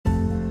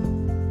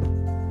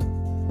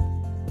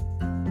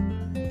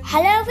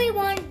Hello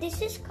everyone,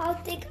 this is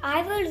Karthik.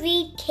 I will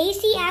read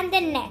Casey and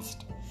the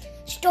Nest.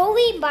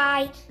 Story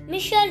by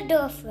Michelle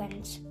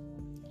Durfrance.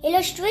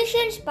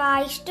 Illustrations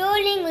by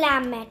Sterling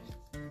Lamet.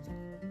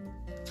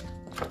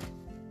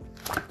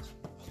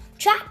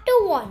 Chapter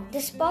 1,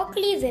 The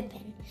Sparkly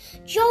Ribbon.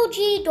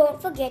 Georgie,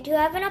 don't forget you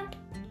have a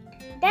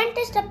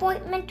dentist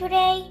appointment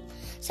today,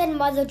 said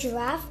Mother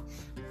Giraffe.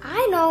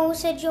 I know,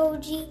 said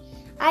Georgie.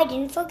 I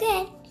didn't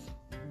forget.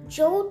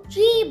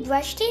 Georgie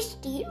brushed his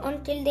teeth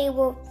until they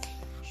were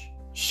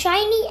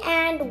shiny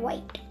and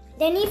white.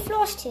 Then he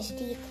flossed his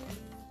teeth.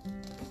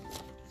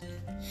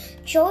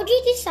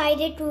 Georgie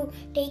decided to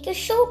take a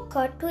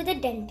shortcut to the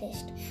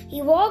dentist.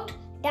 He walked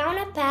down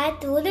a path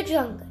through the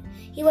jungle.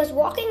 He was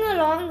walking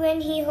along when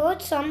he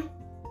heard something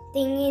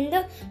in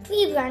the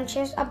tree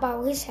branches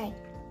above his head.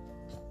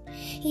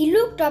 He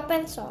looked up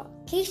and saw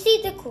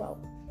Casey the crow,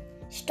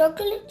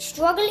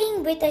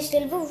 struggling with a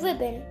silver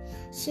ribbon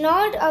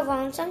snarled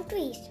around some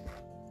trees.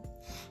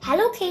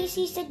 Hello,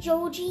 Casey, said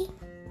Georgie.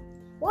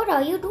 What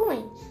are you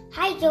doing?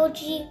 Hi,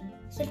 Georgie,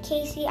 said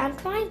Casey. I'm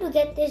trying to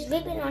get this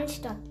ribbon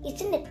unstuck.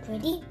 Isn't it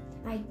pretty?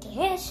 I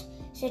guess,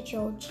 said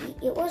Georgie.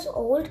 It was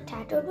old,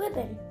 tattered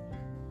ribbon.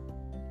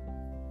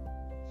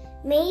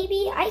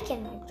 Maybe I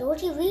can help.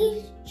 Georgie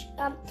reached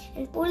up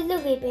and pulled the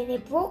ribbon.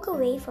 It broke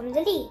away from the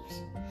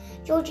leaves.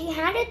 Georgie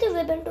handed the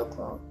ribbon to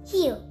Crow.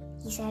 Here,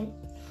 he said.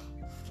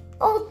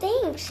 Oh,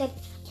 thanks, said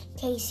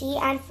Casey,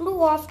 and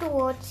flew off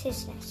towards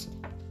his nest.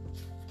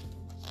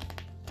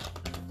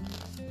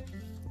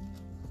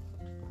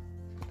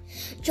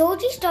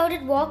 Georgie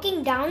started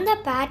walking down the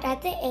path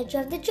at the edge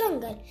of the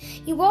jungle.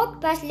 He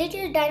walked past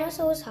Little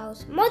Dinosaur's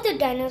house. Mother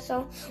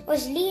Dinosaur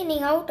was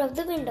leaning out of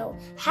the window.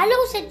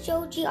 Hello, said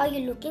Georgie. Are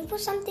you looking for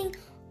something?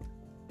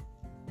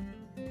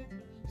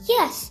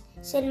 Yes,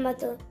 said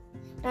Mother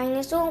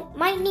Dinosaur.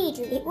 My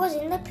needle. It was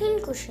in the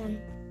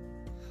pincushion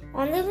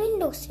on the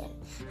windowsill.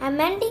 I'm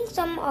mending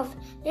some of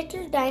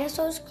Little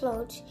Dinosaur's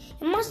clothes.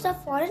 It must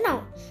have fallen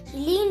out. She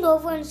leaned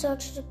over and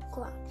searched the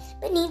ground.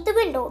 Beneath the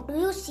window, do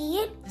you see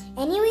it?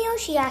 Anywhere?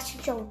 She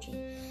asked Georgie.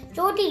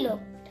 Georgie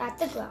looked at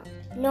the ground.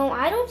 No,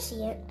 I don't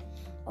see it.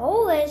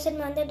 Oh well, said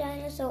Mother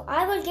Dinosaur.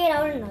 I will get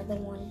out another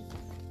one.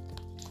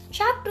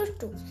 Chapter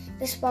 2,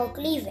 The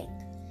Sparkly Ring.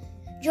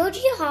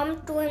 Georgie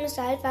hummed to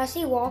himself as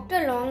he walked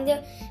along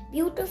the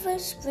beautiful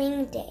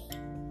spring day.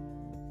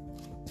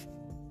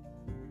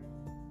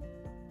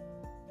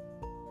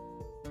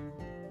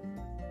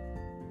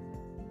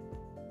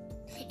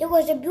 It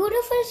was a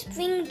beautiful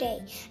spring day.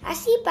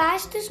 As he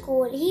passed the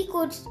school, he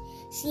could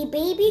see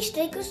Baby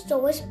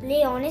Stegosaurus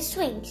play on his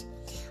swings.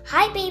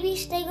 Hi, Baby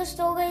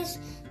Stegosaurus,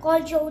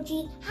 called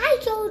Georgie.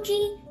 Hi,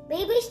 Georgie.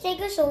 Baby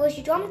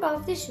Stegosaurus jumped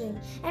off the swing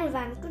and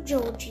ran to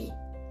Georgie.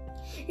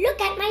 Look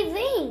at my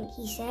ring,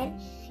 he said.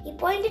 He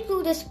pointed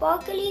to the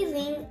sparkly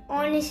ring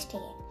on his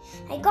tail.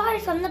 I got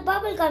it from the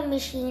bubblegum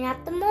machine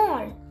at the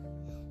mall.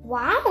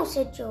 Wow,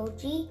 said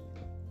Georgie.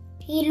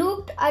 He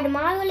looked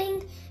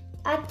admiringly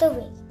at the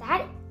ring.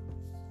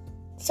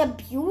 That's a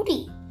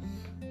beauty.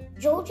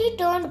 Georgie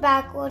turned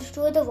backwards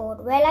to the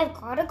road. Well, I've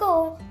gotta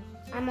go.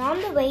 I'm on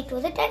the way to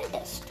the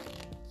dentist.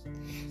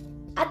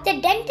 At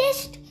the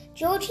dentist,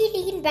 Georgie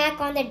leaned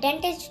back on the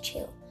dentist's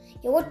chair.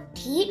 Your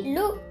teeth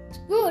look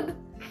good,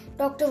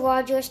 Dr.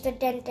 Rogers, the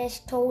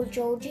dentist, told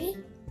Georgie.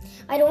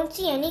 I don't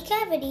see any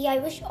cavity. I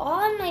wish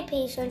all my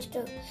patients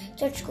took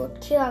such good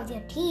care of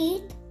their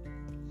teeth.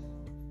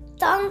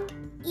 Thank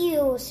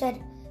you, said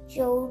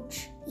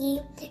Georgie.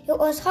 It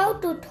was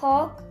hard to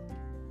talk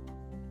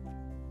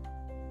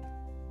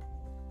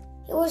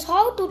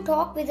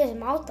with his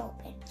mouth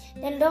open.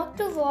 Then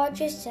Dr.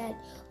 Rogers said,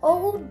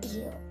 Oh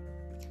dear.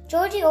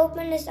 Georgie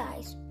opened his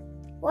eyes.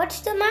 What's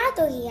the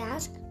matter? He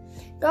asked.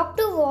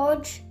 Dr.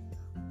 Rogers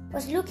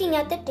was looking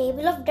at the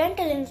table of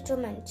dental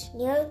instruments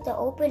near the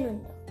open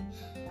window.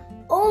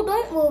 Oh,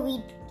 don't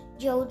worry,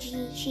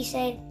 Georgie, she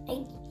said.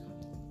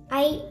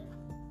 I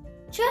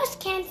just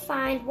can't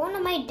find one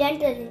of my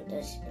dental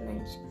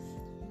instruments.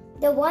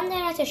 The one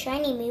that has a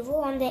shiny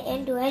mirror on the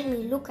end to help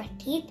me look at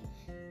teeth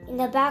in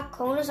the back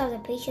corners of the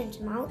patient's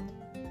mouth.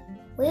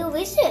 Where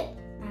is it?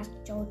 Asked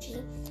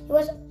Georgie. It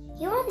was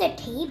here on the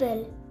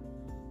table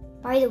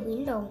by the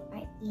window.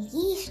 At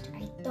least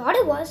I thought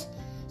it was,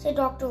 said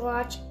Dr.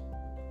 Roach.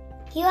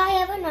 Here I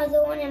have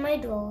another one in my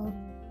drawer.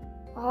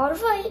 All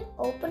right,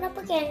 open up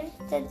again,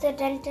 said the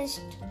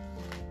dentist.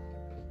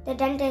 The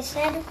dentist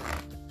said,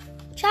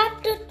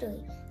 Chapter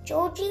 3,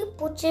 Georgie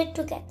puts it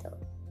together.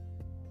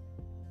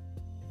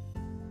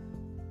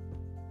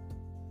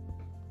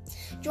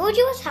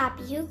 Georgie was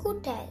happy, you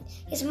could tell.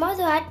 His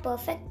mother had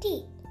perfect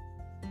teeth.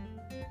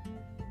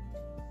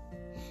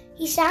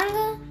 He sang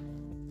a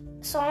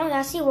song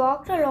as he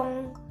walked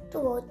along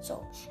towards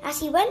home. As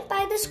he went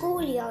by the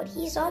schoolyard,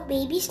 he saw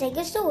Baby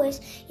Stegosaurus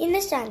in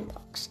the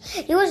sandbox.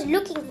 He was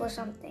looking for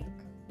something.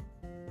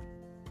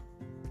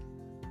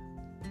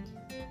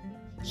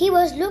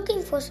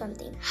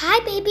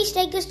 Hi, Baby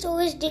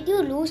Stegosaurus, did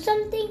you lose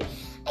something?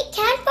 I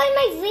can't find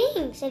my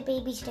ring, said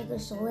Baby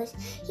Stegosaurus.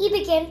 He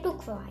began to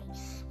cry.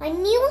 My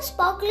new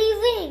sparkly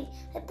ring.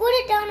 I put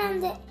it down on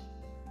the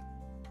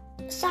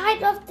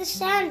side of the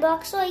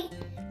sandbox so I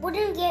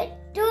wouldn't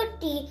get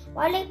dirty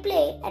while I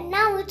play, and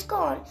now it's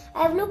gone.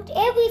 I've looked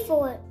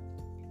everywhere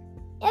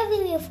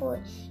for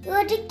it. You're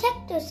a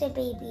detective, said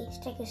Baby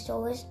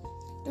Stegosaurus.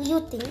 Do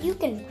you think you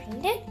can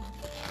find it?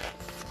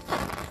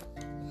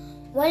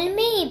 Well,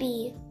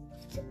 maybe,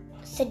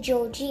 said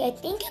Georgie. I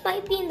think it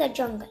might be in the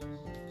jungle.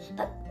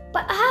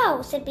 But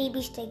how? Said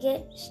Baby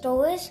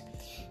Stegosaurus.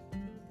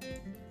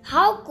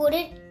 How could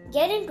it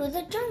get into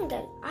the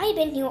jungle? I've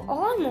been here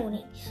all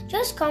morning.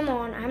 Just come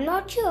on. I'm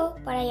not sure,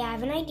 but I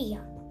have an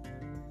idea.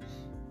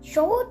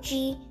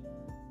 Georgie,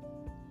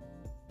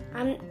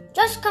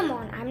 just come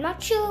on. I'm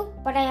not sure,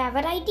 but I have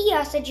an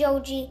idea, said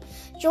Georgie.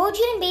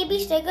 Georgie and Baby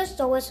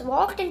Stegosaurus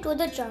walked into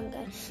the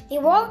jungle. They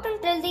walked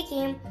until they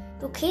came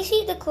to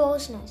Casey the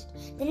crow's nest.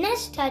 The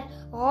nest had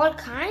all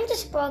kinds of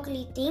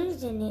sparkly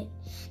things in it.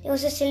 There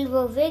was a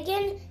silver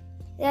wagon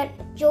that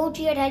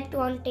Georgie had helped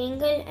to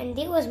untangle, and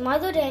there was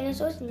Mother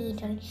Dinosaur's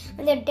needle,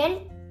 and the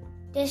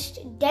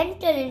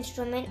dental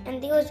instrument,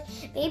 and there was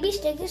Baby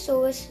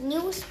Stegosaurus'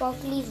 new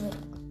sparkly wig.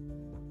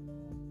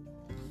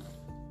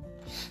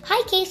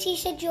 Hi, Casey,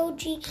 said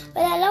Georgie.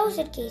 Well, hello,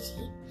 said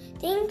Casey.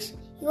 Thanks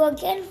you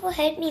again for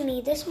helping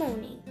me this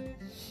morning.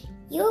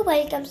 You're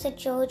welcome, said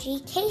Georgie.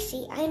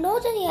 Casey, I know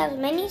that you have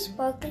many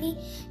sparkly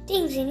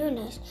things in your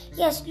nest.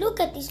 Yes, look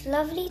at these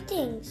lovely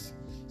things.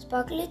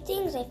 Sparkly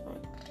things I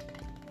found.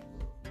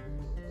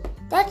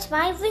 That's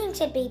my ring,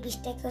 said Baby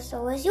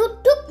Stegosaurus. You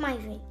took my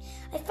ring.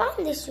 I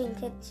found this ring,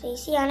 said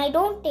Casey, and I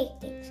don't take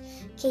things.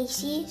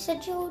 Casey,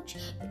 said George,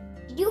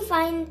 did you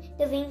find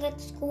the ring at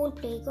the school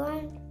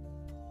playground?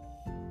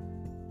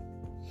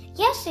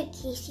 Yes, said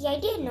Casey, I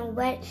did know.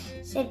 Well,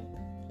 said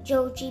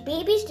Georgie,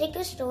 Baby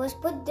Stegosaurus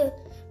put the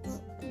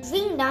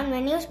ring down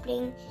when he was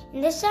playing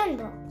in the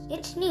sandbox.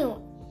 It's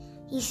new.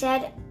 He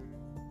said,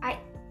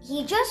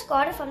 he just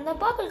got it from the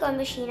bubblegum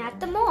machine at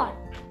the mall.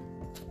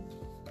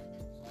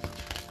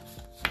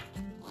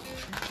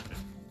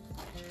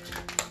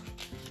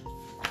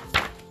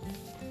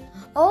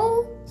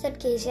 Oh, said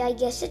Casey, I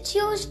guess it's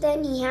yours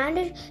then. He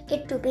handed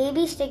it to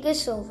Baby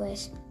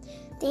Stegosaurus.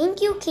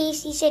 Thank you,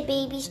 Casey, said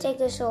Baby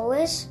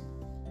Stegosaurus.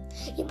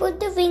 He put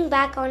the ring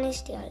back on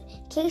his tail.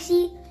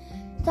 Casey,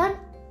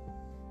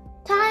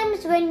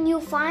 sometimes when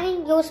you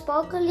find your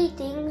sparkly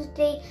things,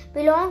 they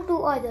belong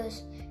to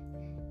others.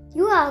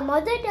 You have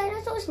Mother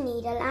Dinosaur's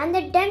needle and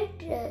the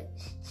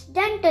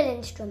dental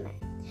instrument,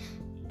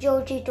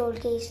 Georgie told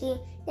Casey.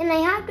 Then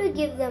I have to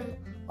give them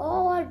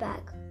all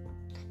back.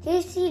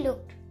 Casey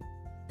looked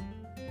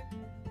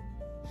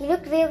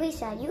very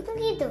sad. You can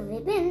keep the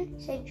ribbon,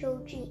 said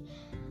Georgie.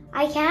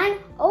 I can?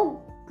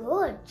 Oh,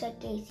 good, said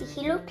Casey.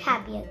 He looked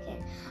happy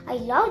again. I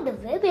love the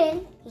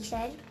ribbon, he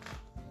said.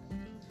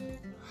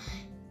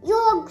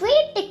 You're a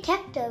great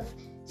detective,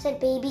 said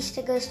Baby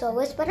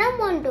Stegosaurus, but I'm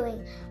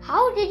wondering,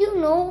 how did you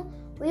know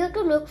where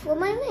to look for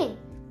my ring?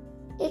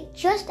 It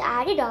just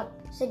added up,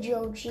 said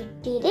Georgie.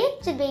 Did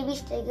it? Said Baby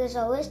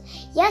Stegosaurus.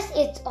 Yes,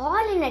 it's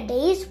all in a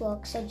day's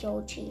work, said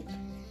Georgie.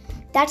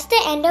 That's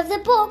the end of the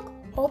book.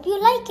 Hope you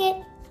like it.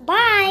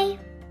 Bye.